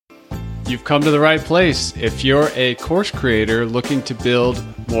You've come to the right place. If you're a course creator looking to build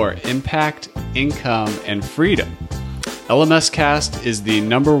more impact, income, and freedom, LMS Cast is the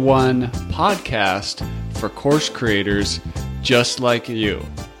 #1 podcast for course creators just like you.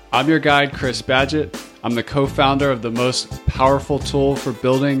 I'm your guide, Chris Badgett. I'm the co-founder of the most powerful tool for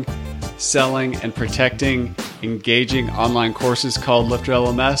building, selling, and protecting engaging online courses called Lifter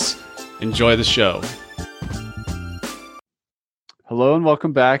LMS. Enjoy the show. Hello and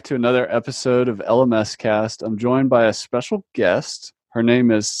welcome back to another episode of LMS Cast. I'm joined by a special guest. Her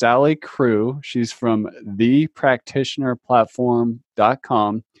name is Sally Crewe. She's from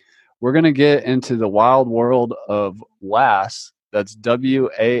thepractitionerplatform.com. We're going to get into the wild world of WaaS. That's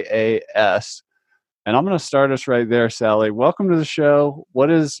WaaS. And I'm going to start us right there, Sally. Welcome to the show. What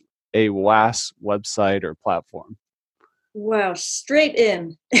is a WaaS website or platform? Wow, straight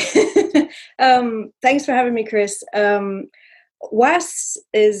in. Thanks for having me, Chris. WaaS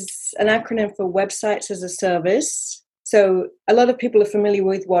is an acronym for Websites as a Service. So a lot of people are familiar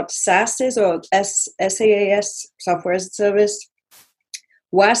with what SaaS is, or SaaS, Software as a Service.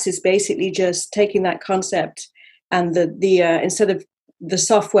 WaaS is basically just taking that concept and the instead of the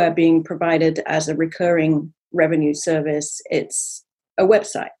software being provided as a recurring revenue service, it's a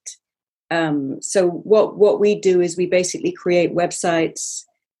website. So what we do is we basically create websites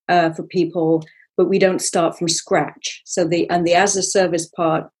for people, but we don't start from scratch. So the as a service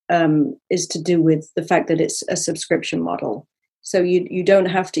part is to do with the fact that it's a subscription model. So you don't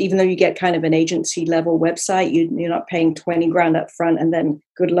have to, even though you get kind of an agency level website, you're not paying 20 grand up front and then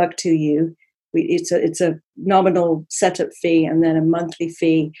good luck to you. It's a nominal setup fee and then a monthly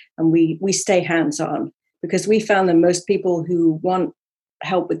fee, and we stay hands on because we found that most people who want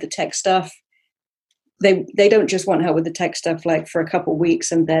help with the tech stuff, they don't just want help with the tech stuff like for a couple of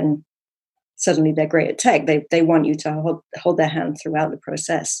weeks and then suddenly they're great at tech. They want you to hold their hand throughout the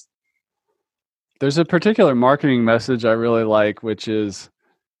process. There's a particular marketing message I really like, which is,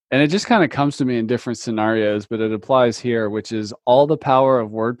 and it just kind of comes to me in different scenarios, but it applies here, which is all the power of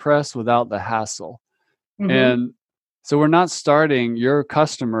WordPress without the hassle. Mm-hmm. And so we're not starting, your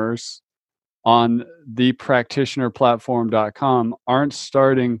customers on thepractitionerplatform.com aren't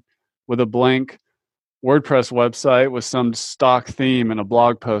starting with a blank WordPress website with some stock theme and a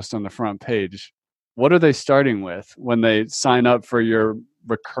blog post on the front page. What are they starting with when they sign up for your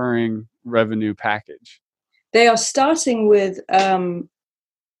recurring revenue package? They are starting with a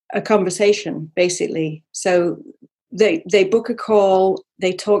conversation, basically. So they book a call,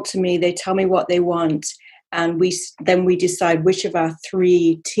 they talk to me, they tell me what they want, and we decide which of our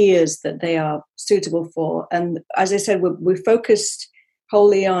 3 tiers that they are suitable for. And as I said, we're focused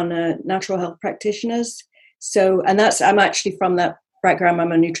wholly on natural health practitioners. So, and I'm actually from that background.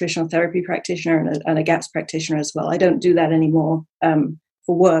 I'm a nutritional therapy practitioner and a GAPS practitioner as well. I don't do that anymore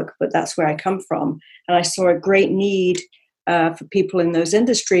for work, but that's where I come from. And I saw a great need for people in those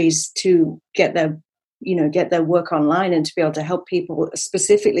industries to get their work online and to be able to help people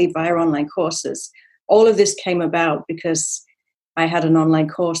specifically via online courses. All of this came about because I had an online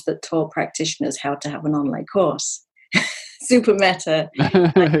course that taught practitioners how to have an online course. Super meta.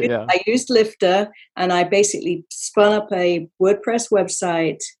 I used Lifter, and I basically spun up a WordPress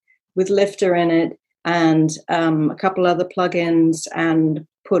website with Lifter in it and a couple other plugins, and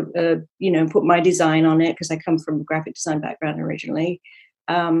put my design on it because I come from a graphic design background originally.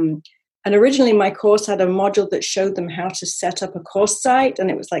 And originally my course had a module that showed them how to set up a course site, and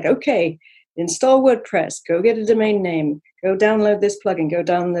it was like, okay, install WordPress, go get a domain name, go download this plugin, go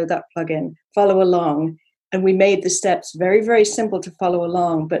download that plugin, follow along. And we made the steps very, very simple to follow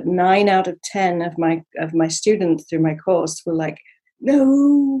along. But 9 out of 10 of my students through my course were like,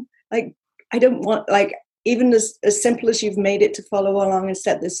 no, like, I don't want, like, even as simple as you've made it to follow along and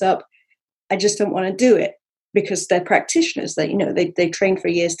set this up, I just don't want to do it, because they're practitioners that, they train for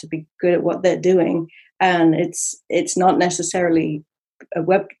years to be good at what they're doing. And it's not necessarily a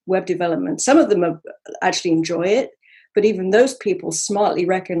web development. Some of them actually enjoy it, but even those people smartly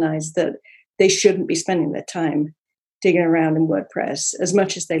recognize that they shouldn't be spending their time digging around in WordPress as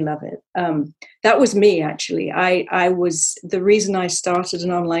much as they love it. That was me, actually. I was the reason I started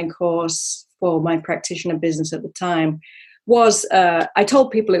an online course for my practitioner business at the time was I told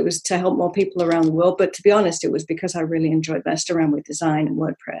people it was to help more people around the world, but to be honest, it was because I really enjoyed messing around with design and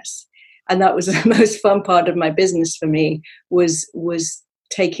WordPress. And that was the most fun part of my business for me, was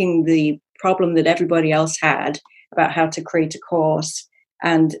taking the problem that everybody else had about how to create a course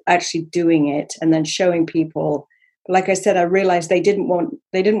and actually doing it and then showing people. Like I said, I realized they didn't want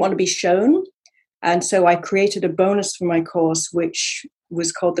to be shown. And so I created a bonus for my course, which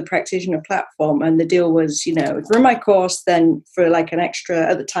was called the Practitioner Platform. And the deal was, through my course, then for like an extra,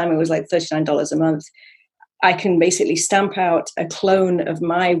 at the time it was like $39 a month, I can basically stamp out a clone of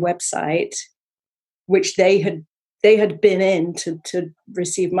my website, which they had been in to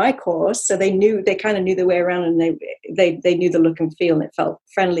receive my course. So they kind of knew the way around, and they knew the look and feel, and it felt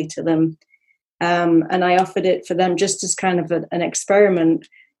friendly to them. And I offered it for them just as kind of an experiment.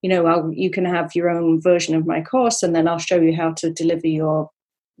 You can have your own version of my course, and then I'll show you how to deliver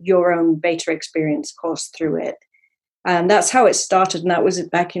your own beta experience course through it. And that's how it started. And that was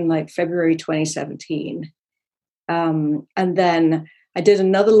back in like February 2017. And then I did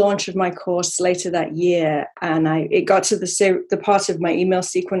another launch of my course later that year, and it got to the part of my email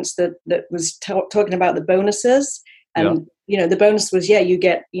sequence that was talking about the bonuses. And, the bonus was, you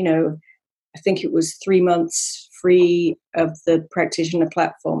get, I think it was 3 months free of the Practitioner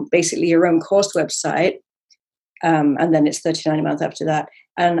Platform, basically your own course website. And then it's $39 a month after that.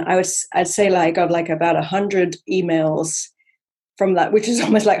 And I'd say like I got like about 100 emails from that, which is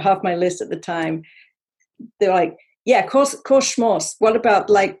almost like half my list at the time. They're like, course schmoss. What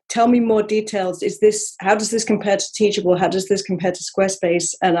about, like, tell me more details. How does this compare to Teachable? How does this compare to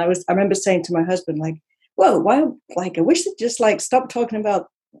Squarespace? And I remember saying to my husband, like, whoa, why, like, I wish they'd just like stop talking about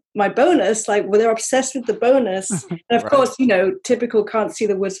my bonus. Like, well, they're obsessed with the bonus. And of course, typical can't see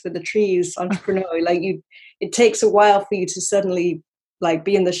the woods for the trees entrepreneur. Like, it takes a while for you to suddenly like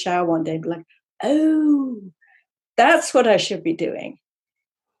be in the shower one day and be like, oh, that's what I should be doing.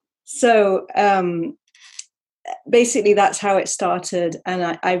 So, basically that's how it started.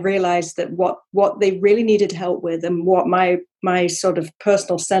 And I realized that what they really needed help with, and what my sort of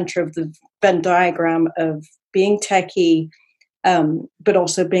personal center of the Venn diagram of being techie, but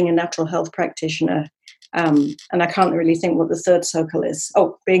also being a natural health practitioner. And I can't really think what the third circle is.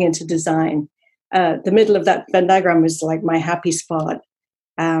 Oh, being into design. The middle of that Venn diagram was like my happy spot.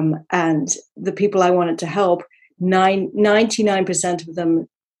 And the people I wanted to help, 99% of them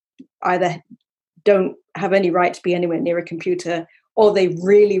either don't have any right to be anywhere near a computer, or they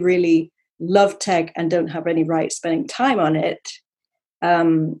really, really love tech and don't have any right spending time on it.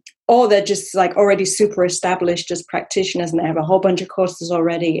 Or they're just like already super established as practitioners, and they have a whole bunch of courses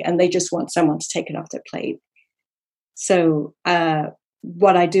already, and they just want someone to take it off their plate. So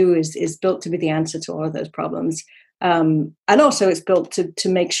what I do is built to be the answer to all of those problems. And also it's built to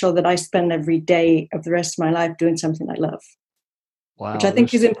make sure that I spend every day of the rest of my life doing something I love. Wow, which I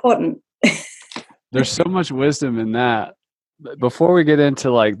think is important. There's so much wisdom in that. Before we get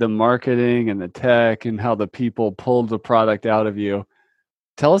into like the marketing and the tech and how the people pulled the product out of you,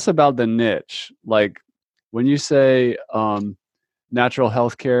 tell us about the niche. Like, when you say natural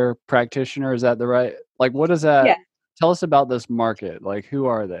healthcare practitioner, is that the right? Like, what is that? Yeah. Tell us about this market. Like, who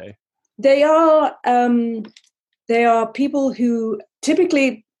are they? They are people who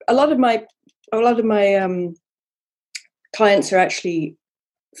typically, a lot of my clients are actually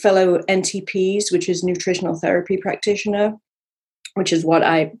fellow NTPs, which is nutritional therapy practitioner, which is what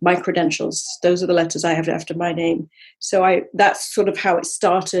my credentials, those are the letters I have after my name. So that's sort of how it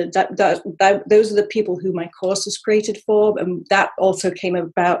started. Those are the people who my course was created for. And that also came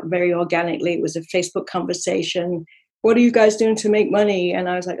about very organically. It was a Facebook conversation. What are you guys doing to make money? And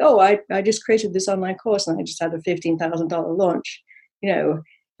I was like, oh, I just created this online course, and I just had a $15,000 launch, and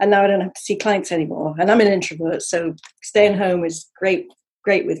now I don't have to see clients anymore. And I'm an introvert, so staying home is great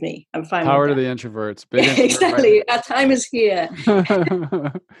with me. I'm fine. Power with to the introverts. Big introvert, exactly. Right? Our time is here.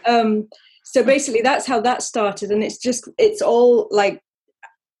 So basically that's how that started. And it's all like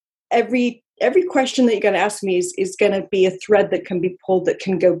every question that you're going to ask me is going to be a thread that can be pulled, that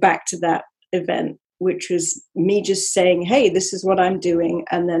can go back to that event, which was me just saying, hey, this is what I'm doing.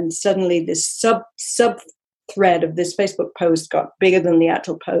 And then suddenly this sub thread of this Facebook post got bigger than the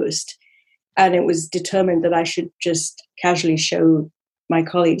actual post. And it was determined that I should just casually show my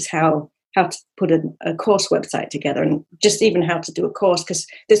colleagues how to put a course website together, and just even how to do a course, because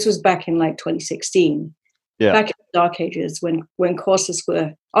this was back in like 2016, back in the dark ages when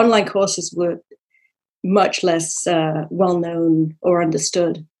online courses were much less well known or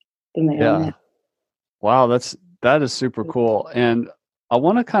understood than they are now. Wow, that is super cool. And I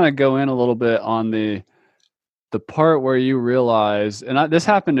want to kind of go in a little bit on the part where you realize, and this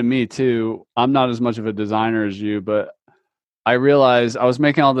happened to me too. I'm not as much of a designer as you, but I realized I was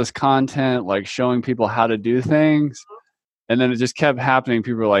making all this content, like showing people how to do things. And then it just kept happening.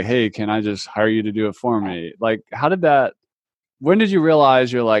 People were like, hey, can I just hire you to do it for me? Like, when did you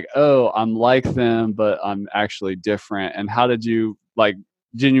realize you're like, oh, I'm like them, but I'm actually different? And how did you like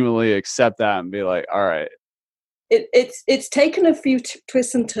genuinely accept that and be like, all right, it's taken a few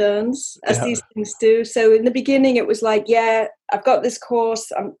twists and turns, as these things do. So in the beginning, it was like, yeah, I've got this course,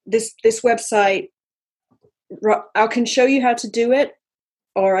 this website. I can show you how to do it,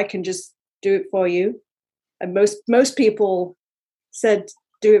 or I can just do it for you. And most people said,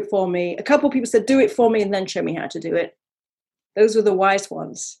 do it for me. A couple of people said, do it for me and then show me how to do it. Those were the wise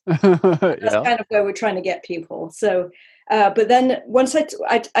ones. That's kind of where we're trying to get people. So, but then once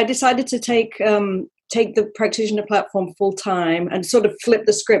I decided to take the practitioner platform full time and sort of flip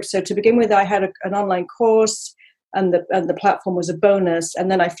the script. So to begin with, I had an online course, and the platform was a bonus.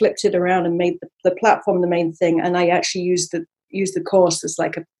 And then I flipped it around and made the platform the main thing. And I actually used the course as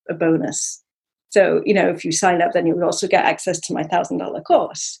like a bonus. So, if you sign up, then you would also get access to my $1,000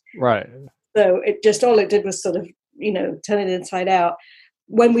 course. Right. So all it did was sort of, turn it inside out.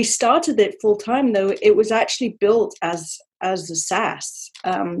 When we started it full time, though, it was actually built as a SaaS.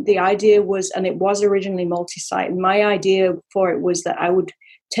 The idea was, and it was originally multi-site. And my idea for it was that I would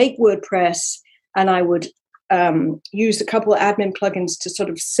take WordPress and I would use a couple of admin plugins to sort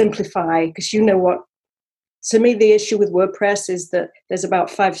of simplify, because what, to me, the issue with WordPress is that there's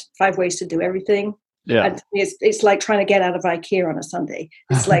about five ways to do everything. Yeah. And it's like trying to get out of IKEA on a Sunday.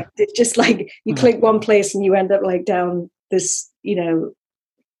 It's just like you click one place and you end up like down this,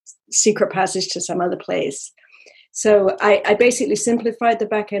 secret passage to some other place. So I basically simplified the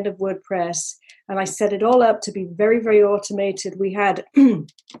back end of WordPress and I set it all up to be very, very automated. We had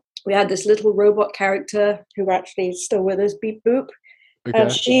this little robot character who actually is still with us, Beep Boop. Okay.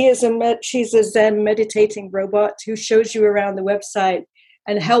 And she's a Zen meditating robot who shows you around the website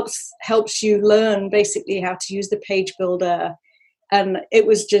and helps you learn basically how to use the page builder. And it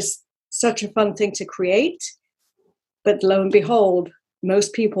was just such a fun thing to create. But lo and behold,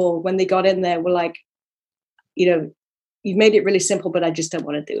 most people, when they got in there, were like, you've made it really simple, but I just don't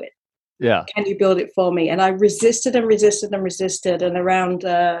want to do it. Yeah. Can you build it for me? And I resisted and resisted and resisted. And around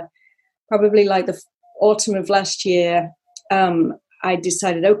probably like the autumn of last year, I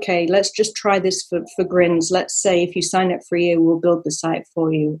decided, okay, let's just try this for grins. Let's say if you sign up for a year, we'll build the site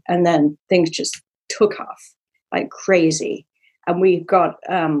for you. And then things just took off like crazy. And we were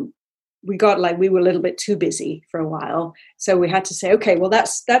a little bit too busy for a while. So we had to say, okay, well,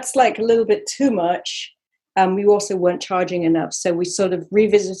 that's like a little bit too much. We also weren't charging enough. So we sort of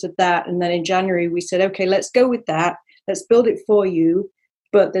revisited that. And then in January, we said, okay, let's go with that. Let's build it for you.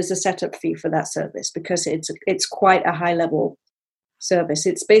 But there's a setup fee for that service because it's quite a high level service.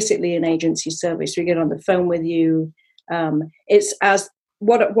 It's basically an agency service. We get on the phone with you. It's as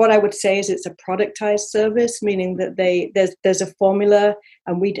what I would say is it's a productized service, meaning that there's a formula,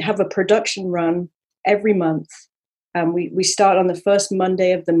 and we have a production run every month. We start on the first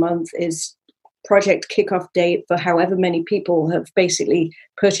Monday of the month is project kickoff date for however many people have basically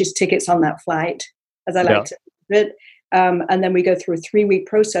purchased tickets on that flight, as I like to put it. And then we go through a 3-week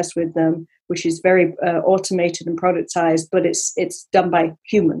process with them, which is very automated and productized, but it's done by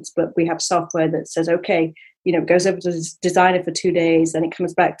humans. But we have software that says, okay, goes over to the designer for 2 days, then it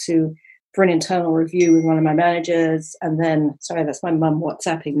comes back for an internal review with one of my managers. And then, sorry, that's my mum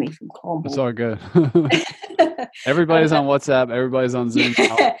WhatsApping me from Cornwall. It's all good. Everybody's on WhatsApp. Everybody's on Zoom.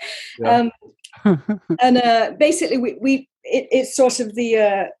 Yeah. And basically it's sort of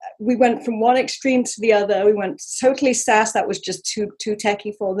we went from one extreme to the other. We went totally SaaS. That was just too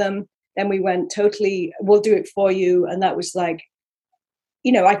techy for them. Then we went totally, we'll do it for you. And that was like,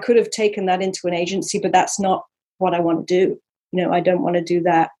 I could have taken that into an agency, but that's not what I want to do. I don't want to do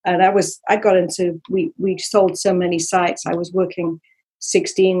that. And I got into, we sold so many sites. I was working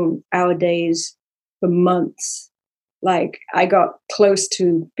 16-hour days for months. Like I got close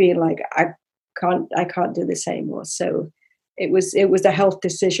to being like, I can't do this anymore. So it was a health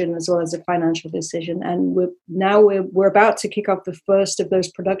decision as well as a financial decision. And we're about to kick off the first of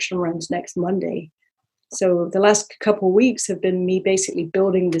those production runs next Monday. So the last couple of weeks have been me basically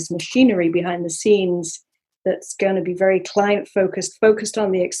building this machinery behind the scenes that's going to be very client focused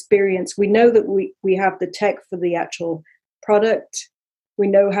on the experience. We know that we have the tech for the actual product. We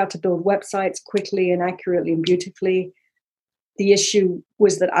know how to build websites quickly and accurately and beautifully. The issue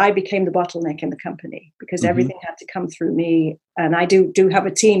was that I became the bottleneck in the company because everything had to come through me. And I do have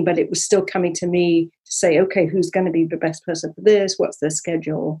a team, but it was still coming to me to say, okay, who's going to be the best person for this? What's their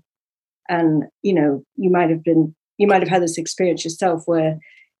schedule? And, you might have had this experience yourself where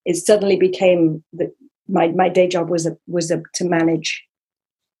it suddenly became that my day job was to manage,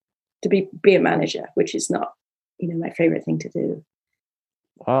 to be a manager, which is not, my favorite thing to do.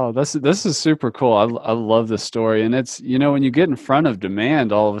 Wow, this is super cool. I love this story, and it's when you get in front of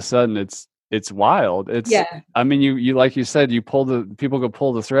demand, all of a sudden it's wild. I mean, you like you said, people go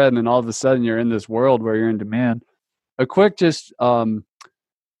pull the thread, and then all of a sudden you're in this world where you're in demand. a quick just power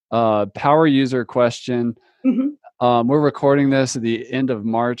user question. We're recording this at the end of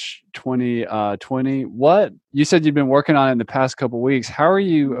March 2020. What you said you've been working on it in the past couple of weeks. How are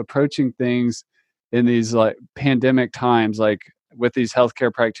you approaching things in these like pandemic times, like with these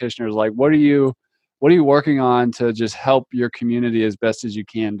healthcare practitioners? Like, what are you working on to just help your community as best as you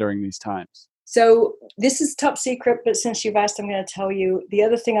can during these times? So this is top secret, but since you've asked, I'm going to tell you. The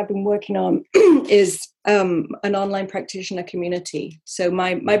other thing I've been working on is an online practitioner community. So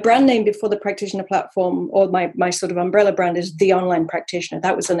my brand name before the practitioner platform, or my sort of umbrella brand, is The Online Practitioner.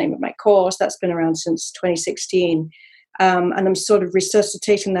 That was the name of my course. That's been around since 2016. And I'm sort of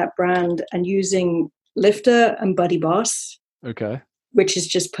resuscitating that brand and using Lifter and Buddy Boss. Okay. Which is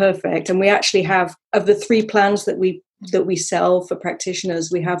just perfect. And we actually have, of the 3 plans that we sell for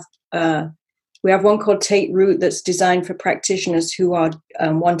practitioners, we have one called Take Root that's designed for practitioners who are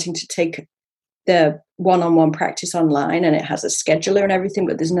wanting to take their one-on-one practice online, and it has a scheduler and everything,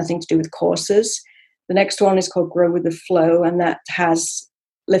 but there's nothing to do with courses. The next one is called Grow with the Flow, and that has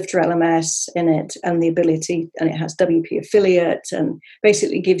Lifter LMS in it and the ability, and it has WP Affiliate and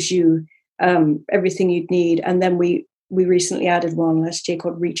basically gives you everything you'd need. And then we recently added one last year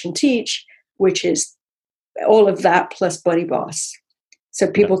called Reach and Teach, which is all of that plus Buddy Boss. So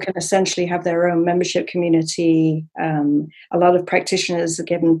people can essentially have their own membership community. A lot of practitioners are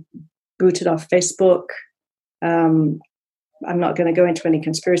getting booted off Facebook. I'm not going to go into any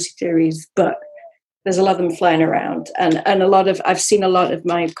conspiracy theories, but there's a lot of them flying around. And I've seen a lot of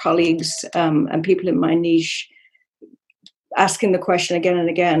my colleagues and people in my niche asking the question again and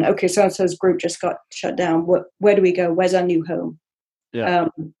again, okay, so-and-so's group just got shut down. Where do we go? Where's our new home? Yeah.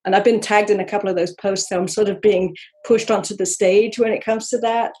 And I've been tagged in a couple of those posts, so I'm sort of being pushed onto the stage when it comes to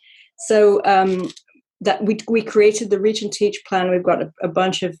that. So that we created the Reach and Teach plan. We've got a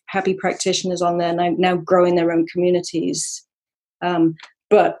bunch of happy practitioners on there now growing their own communities.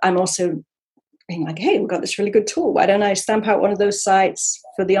 But I'm also being like, hey, we've got this really good tool. Why don't I stamp out one of those sites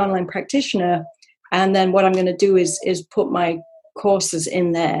for the online practitioner? And then what I'm going to do is put my courses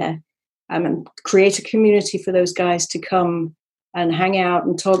in there and create a community for those guys to come and hang out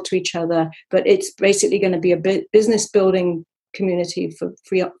and talk to each other. But it's basically going to be a business building community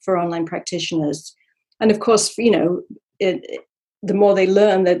for online practitioners. And of course, the more they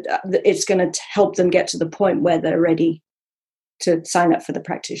learn, that it's going to help them get to the point where they're ready to sign up for the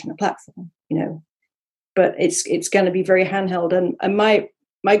practitioner platform, But it's going to be very handheld. And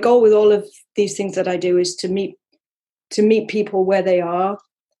my goal with all of these things that I do is to meet people where they are.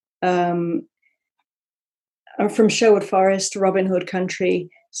 I'm from Sherwood Forest, Robin Hood country.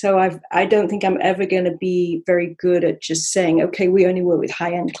 So I don't think I'm ever going to be very good at just saying, okay, we only work with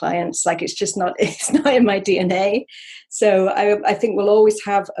high-end clients. Like it's not in my DNA. So I think we'll always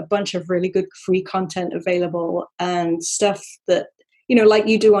have a bunch of really good free content available and stuff that, like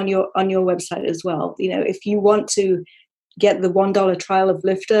you do on your website as well. If you want to get the $1 trial of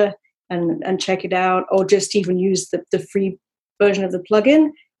Lifter and check it out, or just even use the free version of the plugin,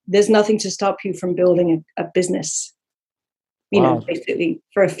 there's nothing to stop you from building a business, basically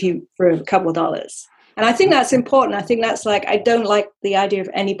for a couple of dollars. And I think that's important. I think that's I don't like the idea of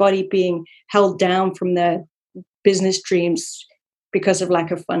anybody being held down from their business dreams because of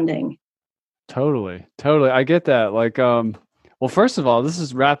lack of funding. Totally. I get that. Well, first of all, this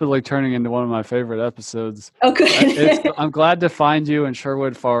is rapidly turning into one of my favorite episodes. Oh, good. I'm glad to find you in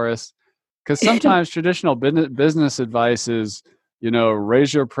Sherwood Forest, because sometimes traditional business advice is,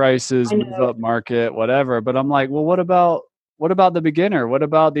 raise your prices, move up market, whatever. But I'm like, well, what about the beginner? What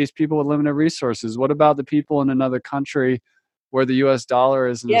about these people with limited resources? What about the people in another country where the US dollar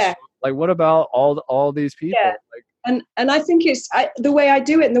is? What about all these people? Yeah. And I think it's the way I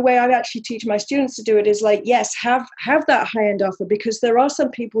do it, and the way I actually teach my students to do it is yes, have that high-end offer, because there are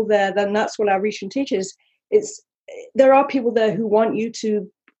some people there, then that's what our Reach and Teach is. There are people there who want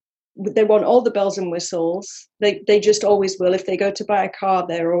they want all the bells and whistles. They just always will. If they go to buy a car,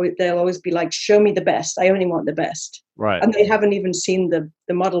 they'll always be like, show me the best. I only want the best. Right. And they haven't even seen the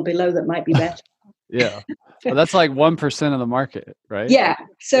model below that might be better. Yeah. Well, that's 1% of the market, right? Yeah.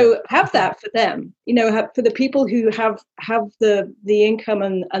 So have that for them, for the people who have the income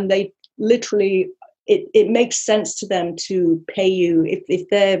and they literally, it makes sense to them to pay you if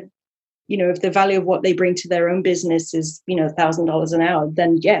they're, if the value of what they bring to their own business is, $1,000 an hour,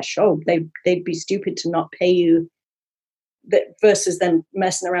 then yeah, sure. They'd be stupid to not pay you versus them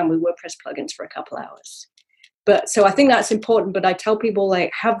messing around with WordPress plugins for a couple hours. But so I think that's important, but I tell people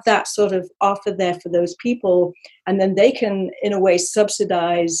have that sort of offer there for those people, and then they can in a way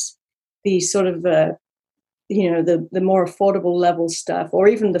subsidize the sort of the more affordable level stuff, or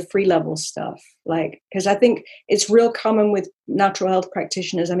even the free level stuff. Like, because I think it's real common with natural health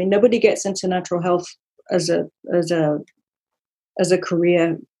practitioners. I mean, nobody gets into natural health as a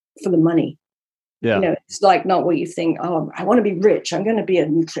career for the money. Yeah. It's like not what you think. Oh, I want to be rich, I'm going to be a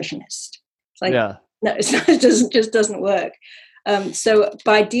nutritionist. It's like, Yeah. no, it's not, it just doesn't work. So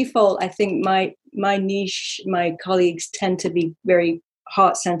by default, I think my niche, my colleagues tend to be very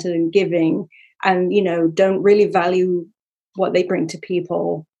heart-centered and giving, and don't really value what they bring to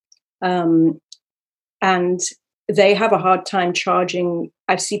people, and they have a hard time charging.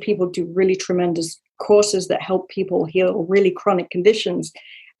 I see people do really tremendous courses that help people heal really chronic conditions,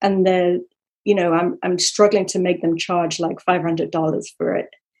 and they're I'm struggling to make them charge like $500 for it,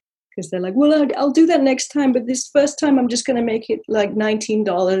 because they're like, well, I'll do that next time, but this first time I'm just going to make it like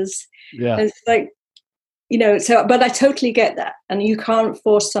 $19. Yeah. And it's like, so, but I totally get that. And you can't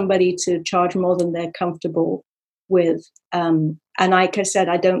force somebody to charge more than they're comfortable with. And like I said,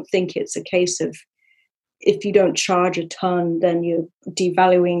 I don't think it's a case of, if you don't charge a ton, then you're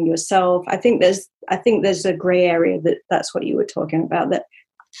devaluing yourself. I think there's a gray area that's what you were talking about, that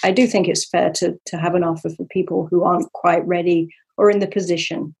I do think it's fair to have an offer for people who aren't quite ready or in the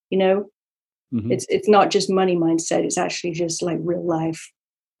position, Mm-hmm. It's not just money mindset. It's actually just like real life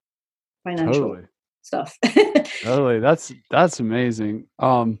financial stuff. Totally. That's amazing.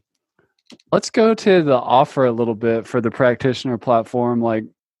 Let's go to the offer a little bit for the practitioner platform. Like,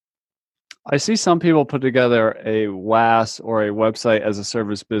 I see some people put together a WaaS or a website as a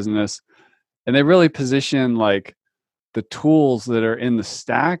service business, and they really position like the tools that are in the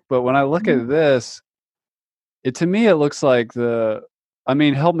stack. But when I look at this, to me, it looks like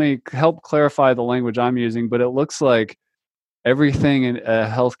help clarify the language I'm using, but it looks like everything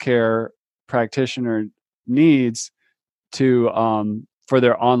a healthcare practitioner needs to for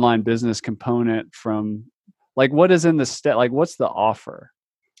their online business component. From like, what is in the like, what's the offer?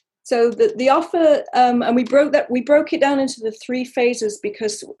 So the offer, and we broke it down into the 3 phases,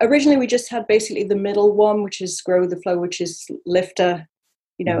 because originally we just had basically the middle one, which is Grow the Flow, which is Lifter.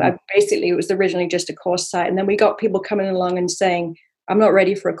 It was originally just a course site, and then we got people coming along and saying, I'm not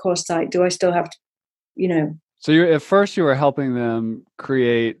ready for a course site. Do I still have to, So at first you were helping them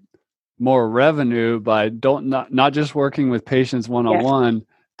create more revenue by not just working with patients one-on-one,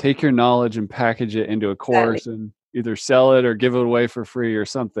 take your knowledge and package it into a course and either sell it or give it away for free or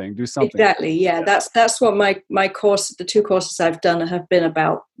something. Do something. Exactly. Yeah. That's what my course, the 2 courses I've done have been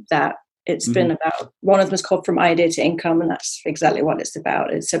about that. It's been about, one of them is called From Idea to Income, and that's exactly what it's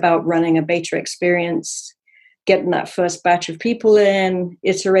about. It's about running a beta experience, getting that first batch of people in,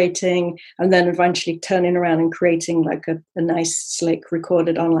 iterating, and then eventually turning around and creating like a nice, slick,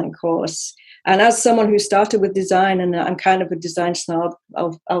 recorded online course. And as someone who started with design, and I'm kind of a design snob,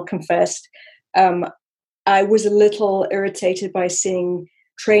 I'll confess, I was a little irritated by seeing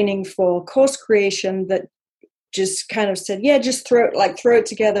training for course creation that just kind of said, yeah, just throw it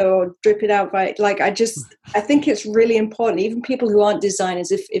together or drip it out. I think it's really important, even people who aren't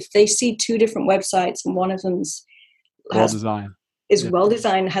designers, if they see 2 different websites and one of them's well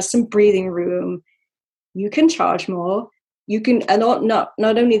designed, has some breathing room, you can charge more. You can, and not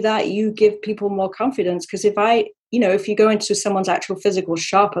only that, you give people more confidence. Because if you go into someone's actual physical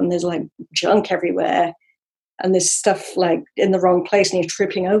shop and there's like junk everywhere, and there's stuff like in the wrong place and you're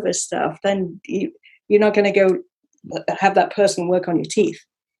tripping over stuff, then you're not going to go have that person work on your teeth.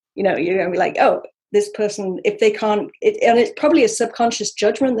 You're going to be like, oh, this person, if they can't, and it's probably a subconscious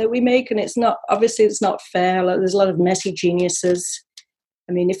judgment that we make, and it's not fair. Like, there's a lot of messy geniuses.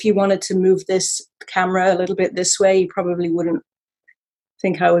 I mean, if you wanted to move this camera a little bit this way, you probably wouldn't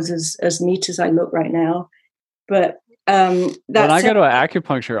think I was as neat as I look right now. But when I go to an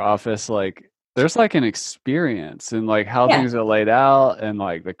acupuncture office, like, there's like an experience and like how things are laid out, and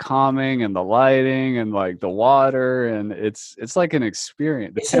like the calming and the lighting and like the water, and it's like an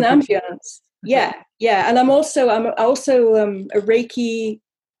experience. It's an ambiance. Yeah. And I'm also a Reiki.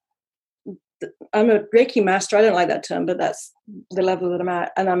 I'm a Reiki master. I don't like that term, but that's the level that I'm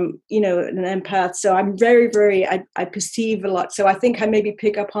at. And I'm, an empath. So I'm very, very, I perceive a lot. So I think I maybe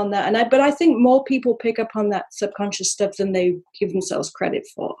pick up on that. But I think more people pick up on that subconscious stuff than they give themselves credit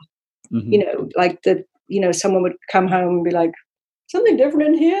for. Like someone would come home and be like, something different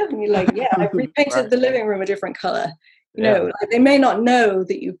in here. And you're like, yeah, I've repainted the living room a different color. Like, they may not know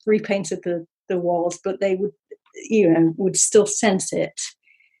that you've repainted the walls, but they would still sense it.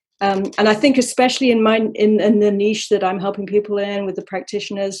 And I think especially in the niche that I'm helping people in with the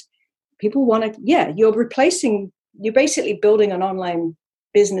practitioners, people want to, you're basically building an online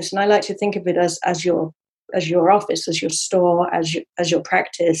business. And I like to think of it as your office, as your store, as your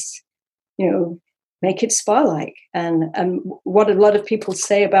practice. make it spa-like. And what a lot of people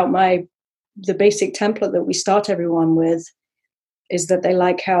say about the basic template that we start everyone with is that they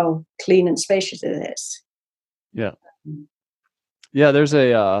like how clean and spacious it is. Yeah. Yeah. There's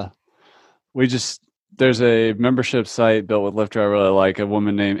a membership site built with Lifter I really like, a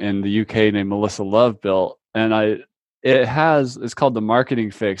woman named in the UK named Melissa Love built. And it's called the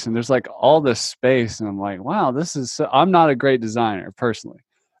Marketing Fix. And there's like all this space. And I'm like, wow, I'm not a great designer personally,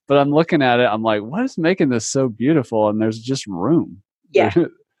 but I'm looking at it. I'm like, what is making this so beautiful? And there's just room. Yeah.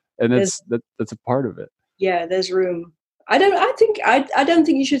 And that's a part of it. Yeah, there's room. I don't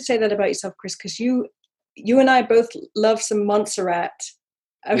think you should say that about yourself, Chris, because you and I both love some Montserrat.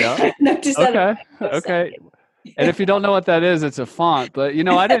 Yeah. I noticed that. Okay. And if you don't know what that is, it's a font. But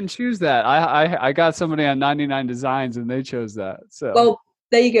I didn't choose that. I got somebody on 99 Designs, and they chose that. So well,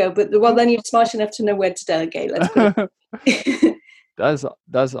 there you go. But then you're smart enough to know where to delegate. Let's put it.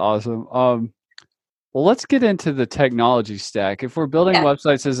 That's awesome. Well, let's get into the technology stack. If we're building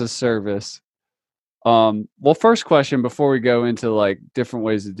websites as a service, well, first question before we go into like different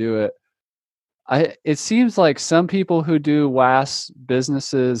ways to do it, it seems like some people who do WaaS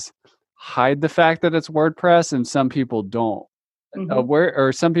businesses hide the fact that it's WordPress, and some people don't. Mm-hmm.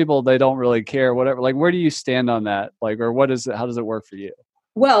 Or some people, they don't really care. Whatever. Like, where do you stand on that? Like, or what is it? How does it work for you?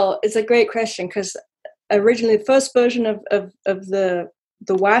 Well, it's a great question, because originally the first version of the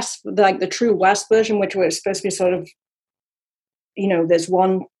WaaS, like the true WaaS version, which was supposed to be sort of, there's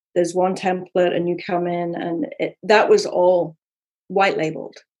one template and you come in, and that was all white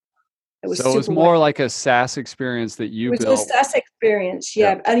labeled. It was more like a SaaS experience that you built. It was a SaaS experience,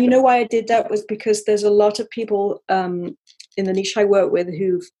 yeah. And you know why I did that was because there's a lot of people in the niche I work with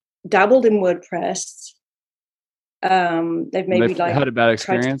who've dabbled in WordPress. They've had a bad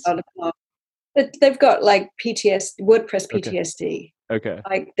experience. They've got like WordPress PTSD. Okay.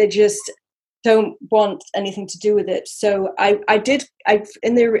 Like they just don't want anything to do with it. So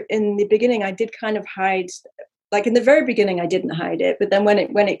in the beginning I did kind of hide. Like in the very beginning, I didn't hide it, but then when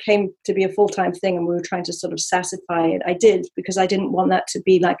it came to be a full-time thing and we were trying to sort of SaaSify it, I did, because I didn't want that to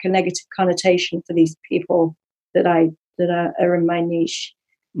be like a negative connotation for these people that are in my niche.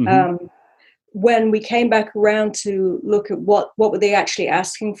 Mm-hmm. When we came back around to look at what were they actually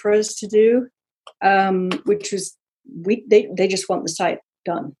asking for us to do, which was they just want the site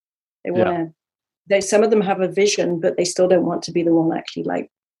done. They want to. Some of them have a vision, but they still don't want to be the one actually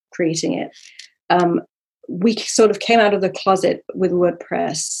like creating it. We sort of came out of the closet with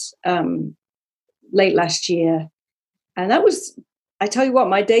WordPress late last year, and that was, I tell you what,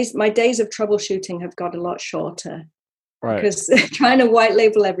 my days of troubleshooting have got a lot shorter, right? Because trying to white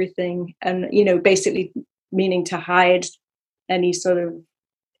label everything, and basically meaning to hide any sort of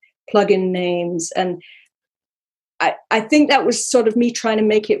plugin names, and I think that was sort of me trying to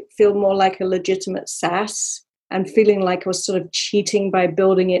make it feel more like a legitimate SaaS, and feeling like I was sort of cheating by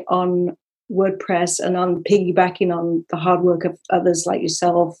building it on WordPress and on piggybacking on the hard work of others like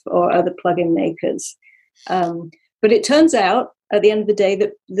yourself or other plugin makers. But it turns out at the end of the day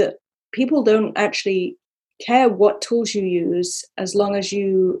that people don't actually care what tools you use as long as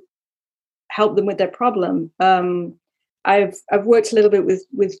you help them with their problem. I've worked a little bit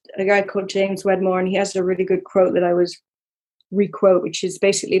with a guy called James Wedmore, and he has a really good quote that I was requote, which is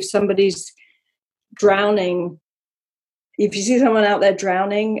basically, if somebody's drowning, if you see someone out there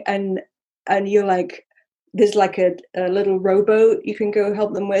drowning and you're like, there's like a little rowboat you can go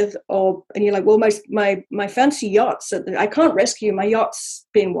help them with, and you're like, well, my fancy yachts, I can't rescue you, my yacht's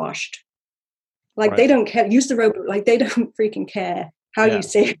being washed. Like, right. They don't care. Use the rowboat. Like, they don't freaking care how you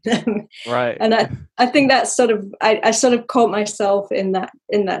save them. Right. And I think that's sort of, I sort of caught myself in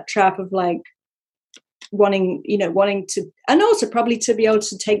that trap of like wanting to, and also probably to be able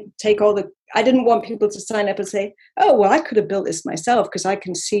to take all the, I didn't want people to sign up and say, oh, well, I could have built this myself because I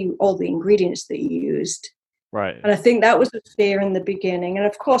can see all the ingredients that you used. Right. And I think that was a fear in the beginning. And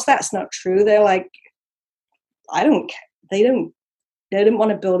of course, that's not true. They're like, they didn't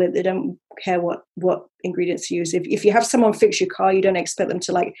want to build it. They don't care what ingredients you use. If you have someone fix your car, you don't expect them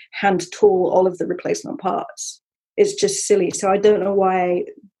to like hand tool all of the replacement parts. It's just silly. So I don't know why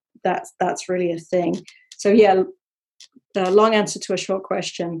that's really a thing. So yeah, the long answer to a short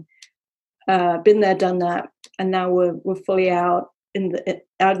question. Been there, done that, and now we're fully out in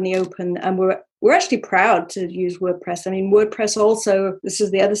the open, and we're actually proud to use WordPress. I mean, WordPress also, this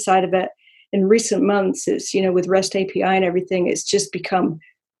is the other side of it. In recent months, it's with REST API and everything, it's just become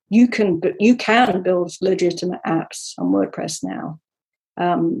you can build legitimate apps on WordPress now.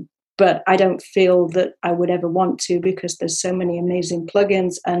 But I don't feel that I would ever want to, because there's so many amazing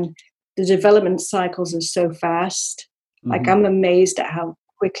plugins and the development cycles are so fast. Mm-hmm. Like, I'm amazed at how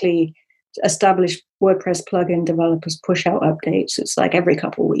quickly established WordPress plugin developers push out updates. It's like every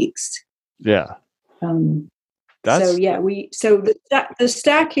couple of weeks. Yeah. So yeah, the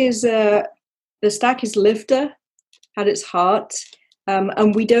stack is Lifter at its heart,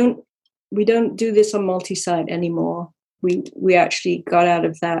 and we don't do this on multi-site anymore. We actually got out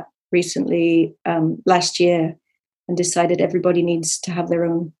of that recently last year and decided everybody needs to have their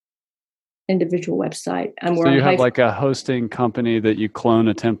own individual website. And so you have like a hosting company that you clone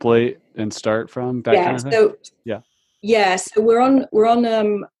a template and start from, that kind of thing? So we're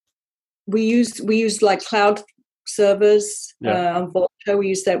on we use like cloud servers on Vultr. We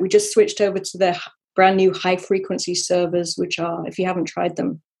use that. We just switched over to the brand new high frequency servers, which are, if you haven't tried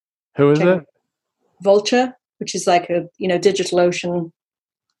them. Who is it? Vultr, which is like a DigitalOcean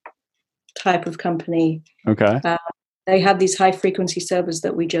type of company. Okay. They have these high frequency servers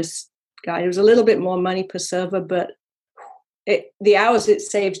that we just got. It was a little bit more money per server, but the hours it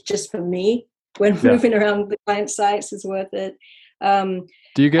saves just for me when moving around the client sites is worth it.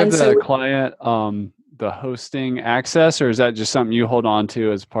 Do you give the client the hosting access, or is that just something you hold on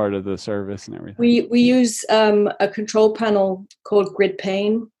to as part of the service and everything? We use a control panel called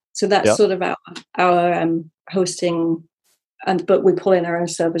GridPane. So that's sort of our hosting, but we pull in our own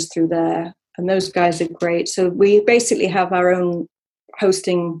servers through there, and those guys are great. So we basically have our own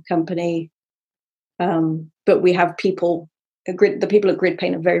hosting company, but we have people. The people at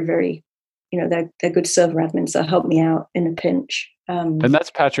GridPane are very, very, they're good server admins that help me out in a pinch. And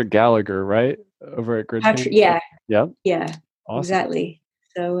that's Patrick Gallagher, right? Over at GridPane? Yeah. Awesome. Exactly.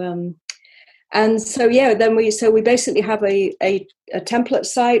 So then we basically have a template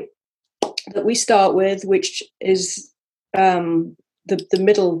site that we start with, which is the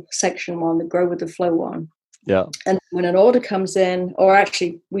middle section one, the Grow with the Flow one. Yeah. And when an order comes in, or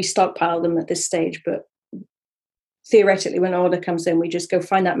actually we stockpile them at this stage, but theoretically when an order comes in, we just go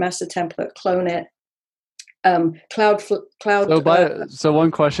find that master template, clone it. Cloud. So one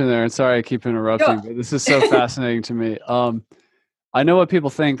question there, and sorry I keep interrupting, but this is so fascinating to me. I know what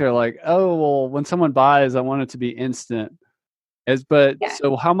people think. They're like, oh, well, when someone buys, I want it to be instant.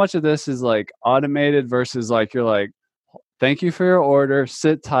 So how much of this is like automated versus like, you're like, thank you for your order,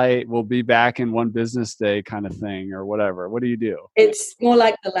 sit tight, we'll be back in one business day kind of thing, or whatever? What do you do? It's more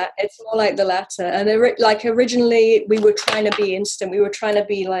like the latter. And originally we were trying to be instant. We were trying to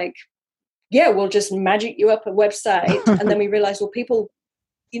be like, we'll just magic you up a website. And then we realized, well, people,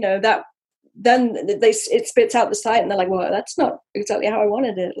 then it spits out the site and they're like, well, that's not exactly how I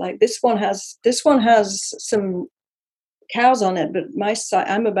wanted it. Like this one has some cows on it, but my site,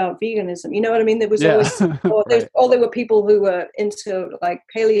 I'm about veganism. You know what I mean? There was always, there were people who were into like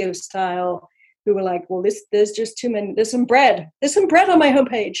paleo style who were like, well, there's just too many, there's some bread on my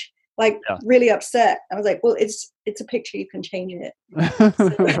homepage. Like really upset. I was like, well, it's a picture, you can change it.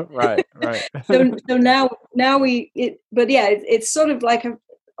 So, right. So now it's sort of like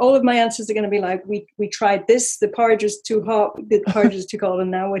all of my answers are going to be like, we tried this, the porridge is too hot, the porridge is too cold,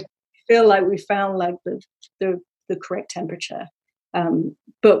 and now we feel like we found like the correct temperature.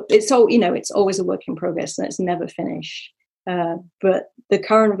 But it's it's always a work in progress and it's never finished. But the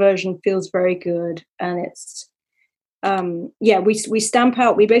current version feels very good, and it's we stamp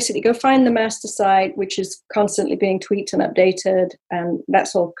out, we basically go find the master site, which is constantly being tweaked and updated, and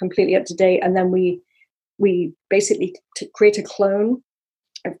that's all completely up to date. And then we basically create a clone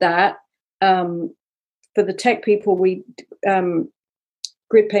of that. For the tech people,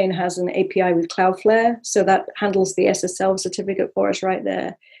 GridPane has an API with Cloudflare, so that handles the SSL certificate for us right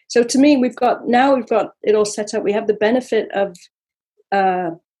there. So to me, we've got it all set up. We have the benefit of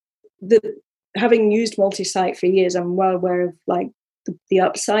having used multi-site for years. I'm well aware of like the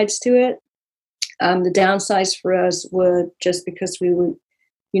upsides to it. The downsides for us were just because we were,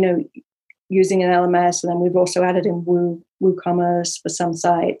 using an LMS, and then we've also added in WooCommerce for some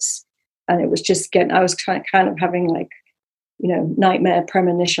sites, and it was just I was kind of having like, nightmare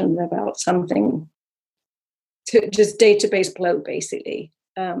premonition about something to just database bloat basically.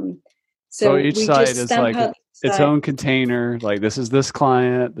 So each site is like its own container. Like this is this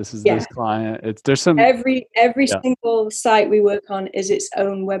client, this is this client. There's some every single site we work on is its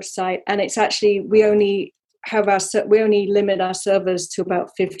own website, and it's actually we only limit our servers to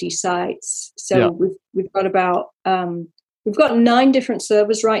about 50 sites. So we've got about we've got 9 different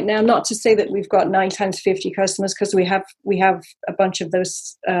servers right now. Not to say that we've got 9 times 50 customers, because we have a bunch of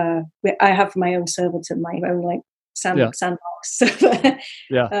those. I have my own server to my own like sandbox server.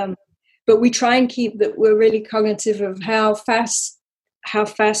 But we try and keep that. We're really cognitive of how fast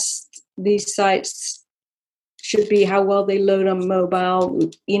these sites should be, how well they load on mobile.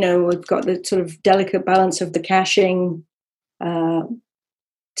 We've got the sort of delicate balance of the caching.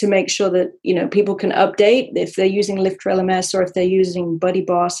 to make sure that, people can update if they're using Lifter LMS or if they're using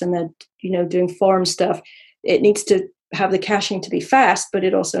BuddyBoss and they're, doing forum stuff. It needs to have the caching to be fast, but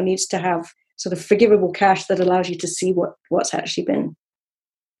it also needs to have sort of forgivable cache that allows you to see what's actually been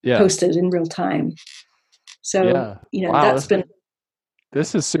posted in real time. So, wow,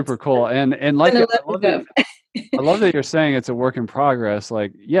 this is super cool. And like, I love that you're saying it's a work in progress.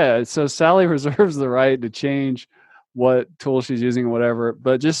 Like, so Sally reserves the right to change what tool she's using or whatever,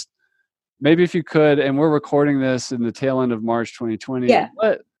 but just maybe if you could, and we're recording this in the tail end of March 2020.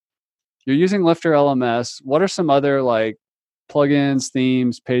 What you're using Lifter LMS, what are some other like plugins,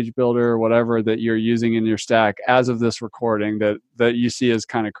 themes, page builder, whatever that you're using in your stack as of this recording that you see as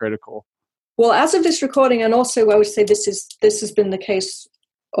kind of critical? Well, as of this recording, and also I would say this has been the case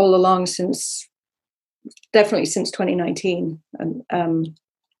all along definitely since 2019,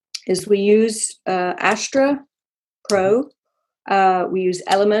 is we use Astra Pro, we use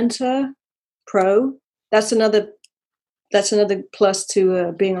Elementor Pro. That's another plus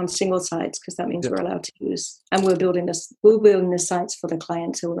to being on single sites, because that means we're allowed to use, and we're building the sites for the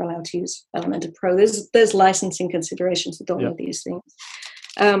client, so we're allowed to use Elementor Pro. There's licensing considerations with all of these things.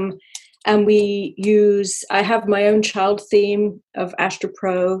 And I have my own child theme of Astra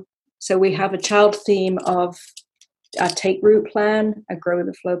Pro. So we have a child theme of a Take Root plan, a Grow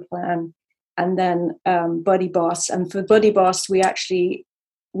the Flow plan, and then BuddyBoss. And for BuddyBoss,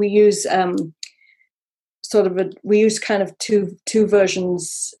 we use kind of two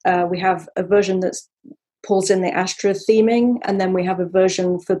versions. We have a version that pulls in the Astra theming, and then we have a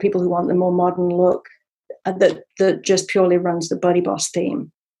version for people who want the more modern look that just purely runs the BuddyBoss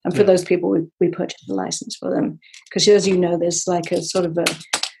theme. And for those people, we purchase a license for them, because as you know, there's like a sort of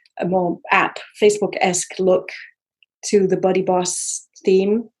a more Facebook-esque look to the BuddyBoss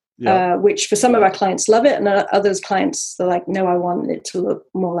theme, which for some of our clients love it, and others clients they're like, no, I want it to look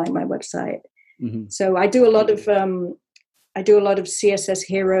more like my website. Mm-hmm. So I do a lot of CSS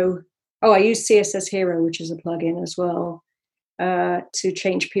Hero. Oh, I use CSS Hero, which is a plugin as well, to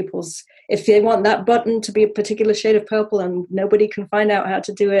change people's. If they want that button to be a particular shade of purple and nobody can find out how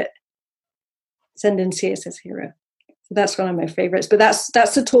to do it, send in CSS Hero. So that's one of my favorites. But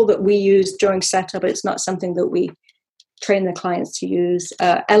that's a tool that we use during setup. It's not something that we train the clients to use.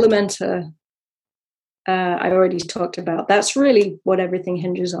 Elementor, I already talked about. That's really what everything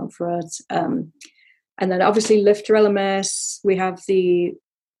hinges on for us. And then obviously Lifter LMS. We have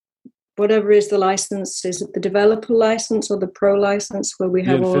whatever is the license. Is it the developer license or the pro license, where we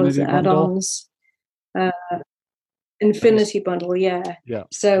have all of the add-ons? Infinity Bundle, yeah.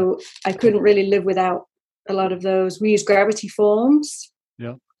 So I couldn't really live without a lot of those. We use Gravity Forms.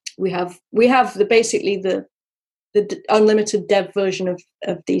 Yeah. We have basically the unlimited dev version of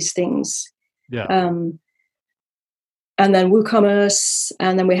these things. Yeah. And then WooCommerce,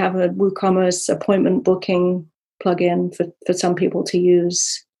 and then we have a WooCommerce appointment booking plugin for some people to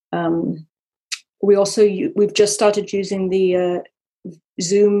use. We've just started using the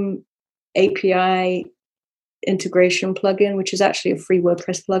Zoom API integration plugin, which is actually a free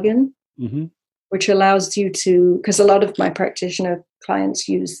WordPress plugin, mm-hmm. which allows you to, because a lot of my practitioner clients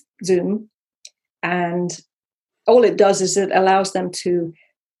use Zoom, and all it does is it allows them to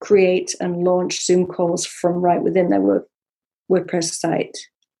create and launch Zoom calls from right within their WordPress site.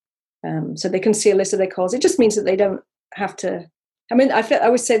 So they can see a list of their calls. It just means that they don't have to. I mean, I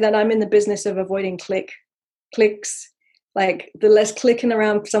would say that I'm in the business of avoiding clicks. Like, the less clicking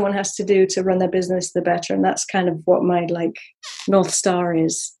around someone has to do to run their business, the better. And that's kind of what my North Star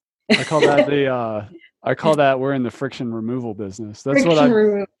is. I call that we're in the friction removal business. That's what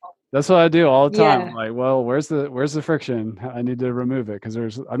I do all the time. Yeah. Like, well, where's the friction? I need to remove it, because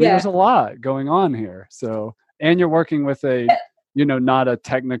there's a lot going on here. So, and you're working with not a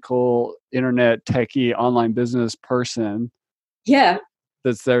technical internet techie online business person. Yeah.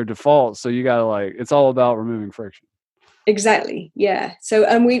 That's their default. So you gotta it's all about removing friction. Exactly. Yeah. So,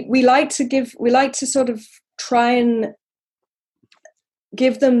 and we like to sort of try and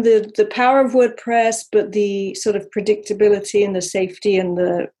give them the power of WordPress, but the sort of predictability and the safety and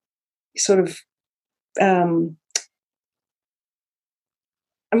the sort of, I'm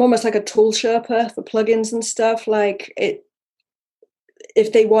almost like a tool Sherpa for plugins and stuff.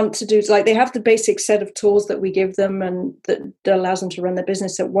 If they want to do, they have the basic set of tools that we give them, and that allows them to run their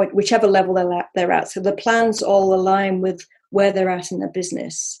business at whichever level they're at. So the plans all align with where they're at in their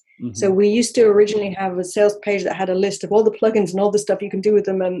business. Mm-hmm. So we used to originally have a sales page that had a list of all the plugins and all the stuff you can do with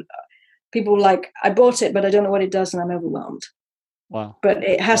them. And people were like, I bought it, but I don't know what it does, and I'm overwhelmed. Wow. But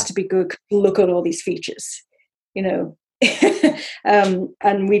it has to be good. Look at all these features, and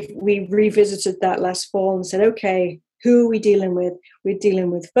we revisited that last fall and said, okay, Who are we dealing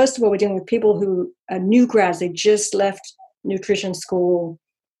with? First of all, we're dealing with people who are new grads. They just left nutrition school,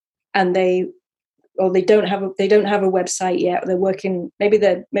 and they don't have a website yet. They're working. Maybe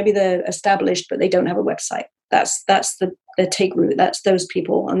they're established, but they don't have a website. That's the take route. That's those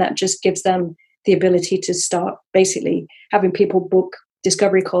people, and that just gives them the ability to start basically having people book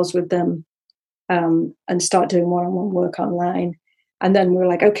discovery calls with them, and start doing one-on-one work online. And then we're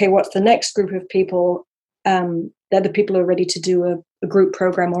like, okay, what's the next group of people? They're the people who are ready to do a group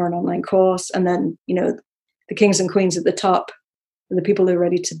program or an online course. And then, the kings and queens at the top are the people who are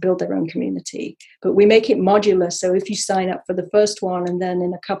ready to build their own community. But we make it modular. So if you sign up for the first one and then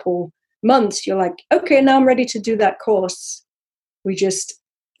in a couple months, you're like, okay, now I'm ready to do that course. We just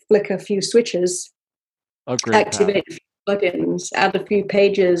flick a few switches, activate a few plugins, add a few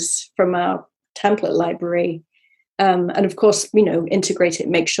pages from our template library. And of course, integrate it,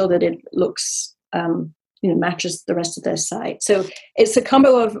 make sure that it looks, matches the rest of their site. So it's a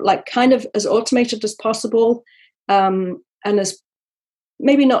combo of like kind of as automated as possible, and as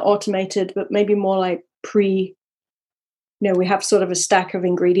maybe not automated, but maybe more like we have sort of a stack of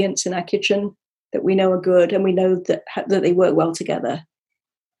ingredients in our kitchen that we know are good, and we know that they work well together.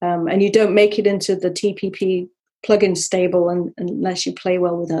 And you don't make it into the TPP plugin stable unless you play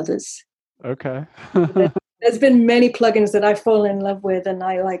well with others. Okay. There's been many plugins that I've fallen in love with, and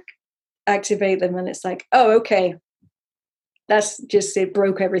I like activate them, and it's like, oh, okay, that's just it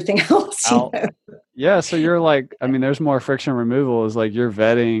broke everything else. Yeah, so you're like, there's more friction removal. Is like you're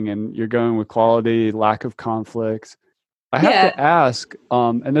vetting and you're going with quality, lack of conflicts. I have to ask,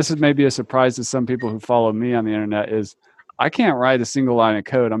 and this is maybe a surprise to some people who follow me on the internet, is I can't write a single line of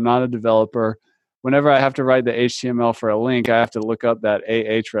code. I'm not a developer. Whenever I have to write the HTML for a link, I have to look up that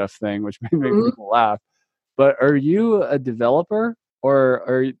Ahref thing, which may make people laugh. But are you a developer,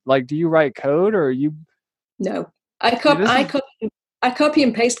 or do you write code, or are you? No, I copy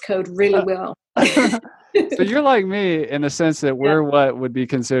and paste code really well. So you're like me in the sense that we're what would be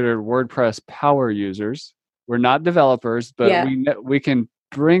considered WordPress power users. We're not developers, but we can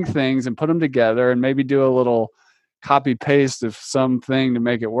bring things and put them together and maybe do a little copy paste of something to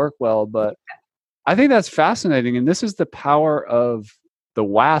make it work well. But I think that's fascinating. And this is the power of the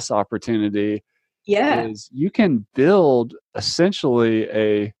WaaS opportunity. Yeah. Is you can build essentially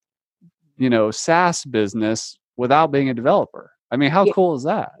a, SaaS business without being a developer. How cool is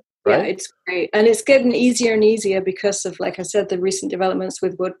that? Right? Yeah, it's great. And it's getting easier and easier because of, like I said, the recent developments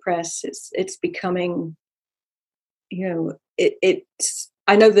with WordPress. It's becoming, it's,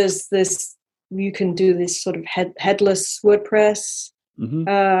 I know there's this, you can do this sort of headless WordPress. Mm-hmm.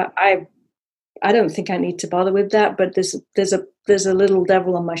 I don't think I need to bother with that, but there's a little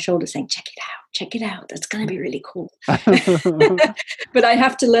devil on my shoulder saying, check it out. That's going to be really cool. But I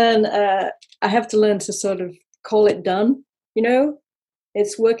have to learn to sort of call it done.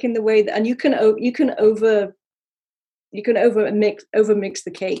 It's working the way that, and you can over mix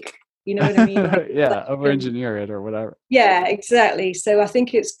the cake. You know what I mean? Over engineer it or whatever. Yeah, exactly. So I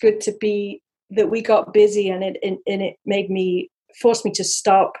think it's good to be that we got busy, and it forced me to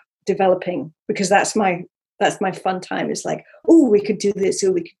stop developing, because that's my fun time. It's like, oh, we could do this,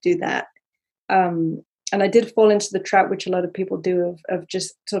 or we could do that. And I did fall into the trap, which a lot of people do, of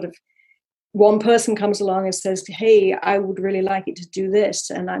just sort of one person comes along and says, hey, I would really like it to do this.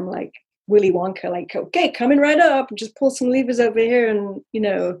 And I'm like Willy Wonka, like, okay, coming right up, and just pull some levers over here. And,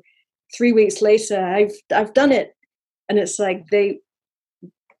 3 weeks later, I've done it. And it's like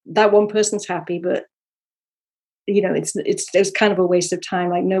that one person's happy, but it's kind of a waste of time.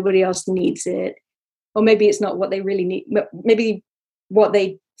 Like nobody else needs it, or maybe it's not what they really need. Maybe what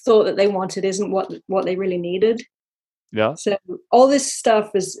they thought that they wanted isn't what they really needed. Yeah. So all this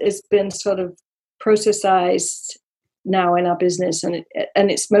stuff is been sort of processized now in our business, and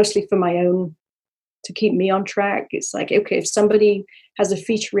it's mostly for my own, to keep me on track. It's like, okay, if somebody has a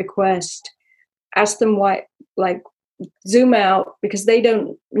feature request, ask them why, like zoom out, because they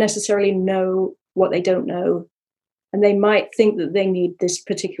don't necessarily know what they don't know. And they might think that they need this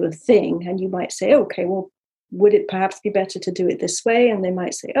particular thing. And you might say, okay, well, would it perhaps be better to do it this way? And they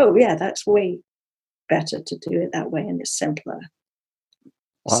might say, oh, yeah, that's way better to do it that way, and it's simpler.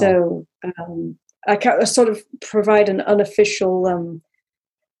 Wow. So I sort of provide an unofficial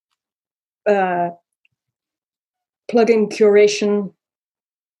plugin curation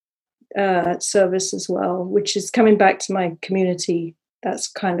service as well, which is coming back to my community. That's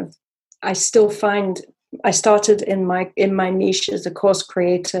kind of, I still find, I started in my niche as a course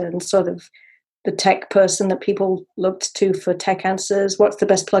creator and sort of the tech person that people looked to for tech answers. What's the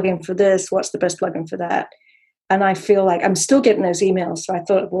best plugin for this? What's the best plugin for that? And I feel like I'm still getting those emails. So I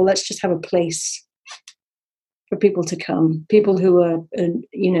thought, well, let's just have a place for people to come, people who are,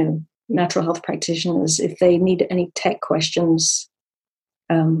 natural health practitioners. If they need any tech questions,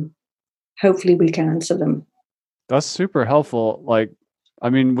 hopefully we can answer them. That's super helpful. Like, I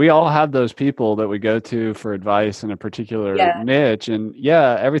mean, we all have those people that we go to for advice in a particular niche. And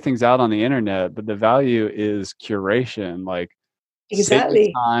yeah, everything's out on the internet, but the value is curation, like saving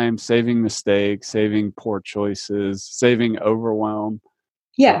Exactly. time, saving mistakes, saving poor choices, saving overwhelm.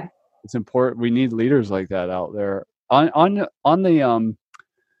 Yeah. It's important. We need leaders like that out there. On the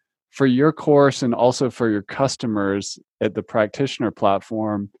for your course and also for your customers at the practitioner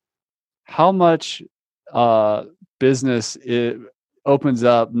platform, how much business it opens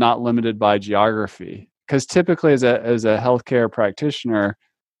up, not limited by geography? Because typically as a healthcare practitioner,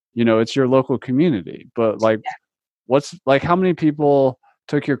 it's your local community, but like what's like how many people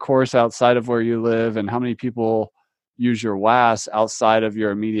took your course outside of where you live, and how many people use your WaaS outside of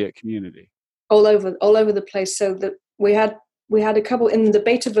your immediate community? All over the place. So that we had a couple in the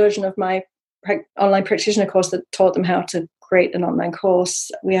beta version of my online practitioner course that taught them how to create an online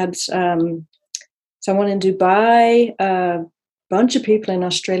course. We had someone in Dubai, a bunch of people in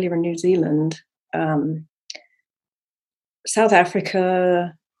Australia and New Zealand, South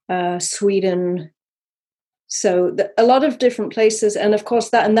Africa, Sweden. So a lot of different places, and of course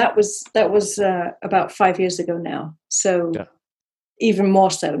that was about 5 years ago now. So even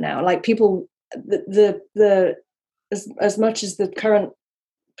more so now. Like people, as much as the current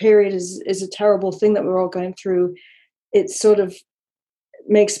period is a terrible thing that we're all going through, it sort of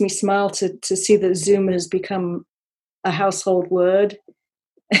makes me smile to see that Zoom has become a household word.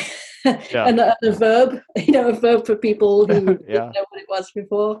 and a verb, a verb for people who didn't know what it was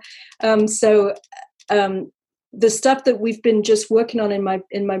before. The stuff that we've been just working on in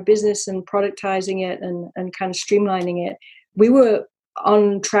my business and productizing it and kind of streamlining it, we were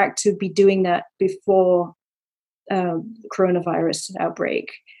on track to be doing that before coronavirus outbreak.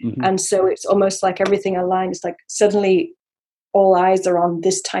 Mm-hmm. And so it's almost like everything aligned. It's like suddenly all eyes are on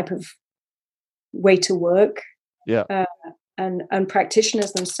this type of way to work. And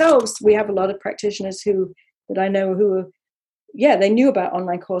practitioners themselves, we have a lot of practitioners that I know who they knew about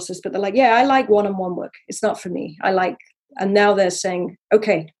online courses, but they're like, I like one-on-one work. It's not for me. And now they're saying,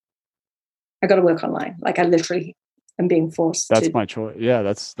 okay, I got to work online. Like I literally am being forced. That's my choice. Yeah.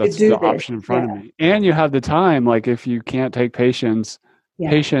 That's the option in front of me. And you have the time. Like if you can't take patients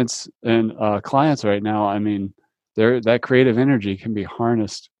and clients right now, I mean, that creative energy can be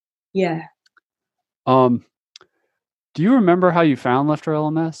harnessed. Yeah. Do you remember how you found Lifter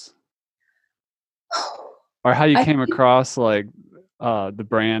LMS? Or how you came across like the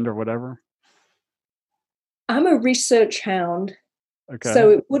brand or whatever? I'm a research hound. Okay.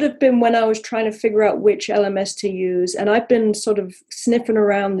 So it would have been when I was trying to figure out which LMS to use. And I've been sort of sniffing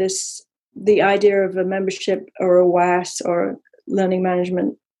around the idea of a membership or a WaaS or learning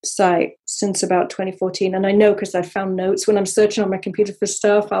management site since about 2014. And I know because I found notes when I'm searching on my computer for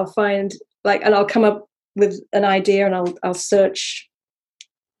stuff, I'll find and I'll come up with an idea and I'll search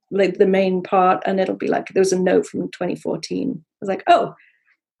like the main part, and it'll be like there was a note from 2014. I was like, oh,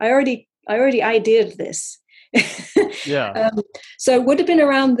 I already ideated this. So it would have been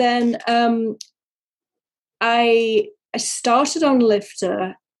around then. I started on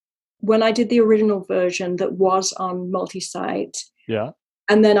Lifter when I did the original version that was on multi-site.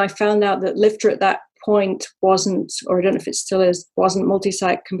 And then I found out that Lifter at that point wasn't, or I don't know if it still is, wasn't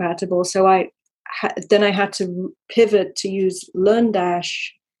multi-site compatible. So then I had to pivot to use LearnDash,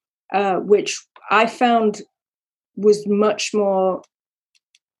 which I found was much more,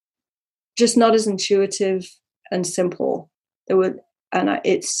 just not as intuitive and simple.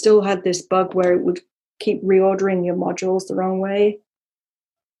 It still had this bug where it would keep reordering your modules the wrong way.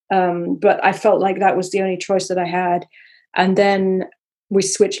 But I felt like that was the only choice that I had. And then we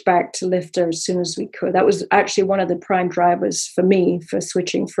switched back to Lifter as soon as we could. That was actually one of the prime drivers for me for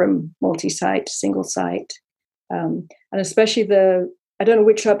switching from multi-site to single site. And especially I don't know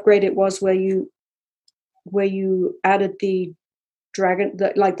which upgrade it was where you added the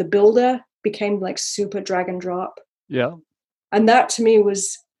the builder became like super drag and drop. Yeah. And that to me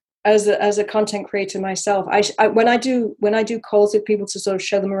was, as a content creator myself, I when I do calls with people to sort of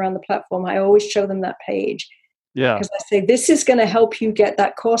show them around the platform, I always show them that page. Yeah. Because I say, this is going to help you get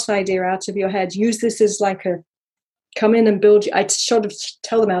that course idea out of your head. Use this as like come in and build. I sort of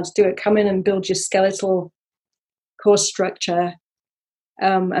tell them how to do it. Come in and build your skeletal course structure.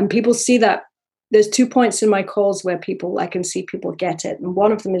 And people see that. There's 2 points in my calls where I can see people get it. And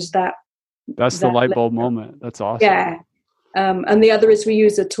one of them is that. That's the light bulb moment. That's awesome. Yeah. And the other is we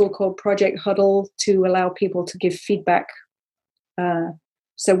use a tool called Project Huddle to allow people to give feedback.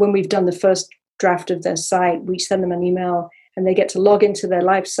 So when we've done the first draft of their site. We send them an email and they get to log into their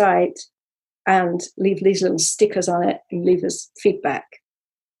live site and leave these little stickers on it and leave us feedback.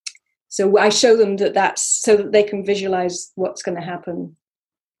 So I show them that's so that they can visualize what's going to happen.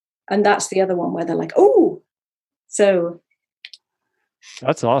 And that's the other one where they're like, oh, so.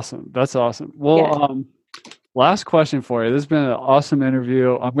 That's awesome. That's awesome. Well, last question for you. This has been an awesome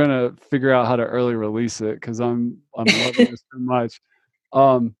interview. I'm going to figure out how to early release it because I'm loving this so much.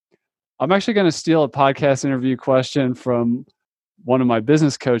 I'm actually going to steal a podcast interview question from one of my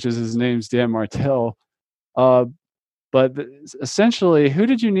business coaches. His name's Dan Martell. But essentially, who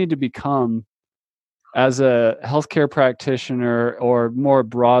did you need to become as a healthcare practitioner, or more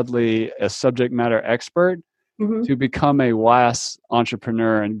broadly, a subject matter expert, to become a WaaS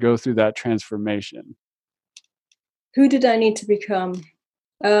entrepreneur and go through that transformation? Who did I need to become?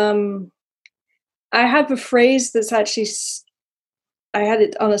 I have a phrase that's actually, I had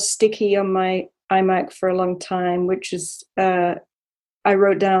it on a sticky on my iMac for a long time, which is, I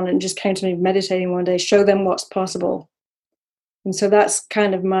wrote down and just came to me meditating one day, show them what's possible. And so that's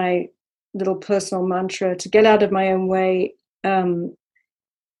kind of my little personal mantra, to get out of my own way, and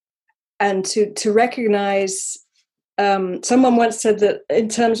to recognize, someone once said that in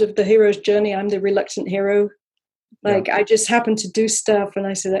terms of the hero's journey, I'm the reluctant hero. Like, I just happen to do stuff, and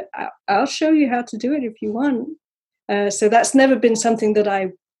I said, I'll show you how to do it if you want. So that's never been something that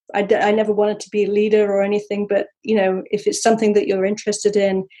I never wanted to be a leader or anything, but if it's something that you're interested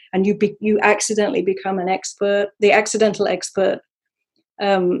in and you accidentally become an expert, the accidental expert,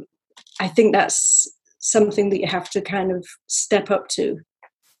 I think that's something that you have to kind of step up to.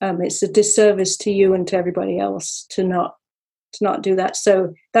 It's a disservice to you and to everybody else to not do that.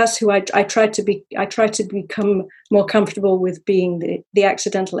 So that's who I try to be. I try to become more comfortable with being the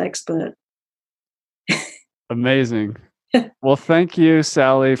accidental expert. Amazing. Well, thank you,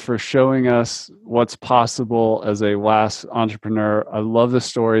 Sally, for showing us what's possible as a WaaS entrepreneur. I love the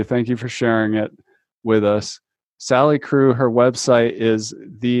story. Thank you for sharing it with us. Sally Crewe, her website is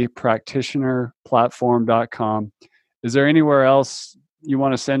thepractitionerplatform.com. Is there anywhere else you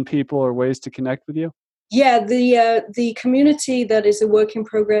want to send people or ways to connect with you? Yeah, the community that is a work in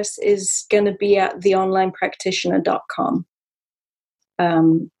progress is going to be at theonlinepractitioner.com.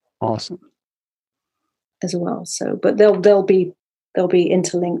 Awesome. As well. So, but they'll be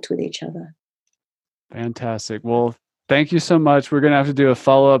interlinked with each other. Fantastic. Well, thank you so much. We're going to have to do a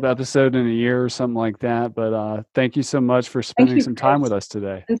follow-up episode in a year or something like that. But thank you so much for spending some time with us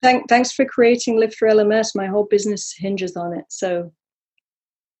today. And thanks for creating Lifter LMS. My whole business hinges on it. So,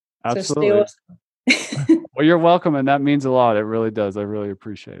 absolutely. So stay awesome. Well, you're welcome. And that means a lot. It really does. I really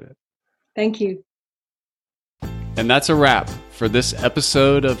appreciate it. Thank you. And that's a wrap for this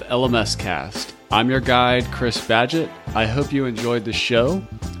episode of LMS Cast. I'm your guide, Chris Badgett. I hope you enjoyed the show.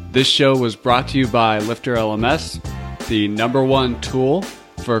 This show was brought to you by Lifter LMS, the #1 tool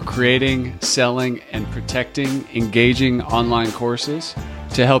for creating, selling, and protecting engaging online courses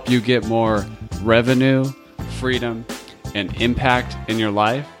to help you get more revenue, freedom, and impact in your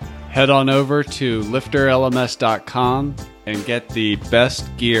life. Head on over to lifterlms.com and get the best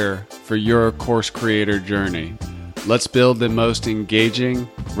gear for your course creator journey. Let's build the most engaging,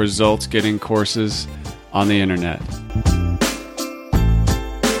 results-getting courses on the internet.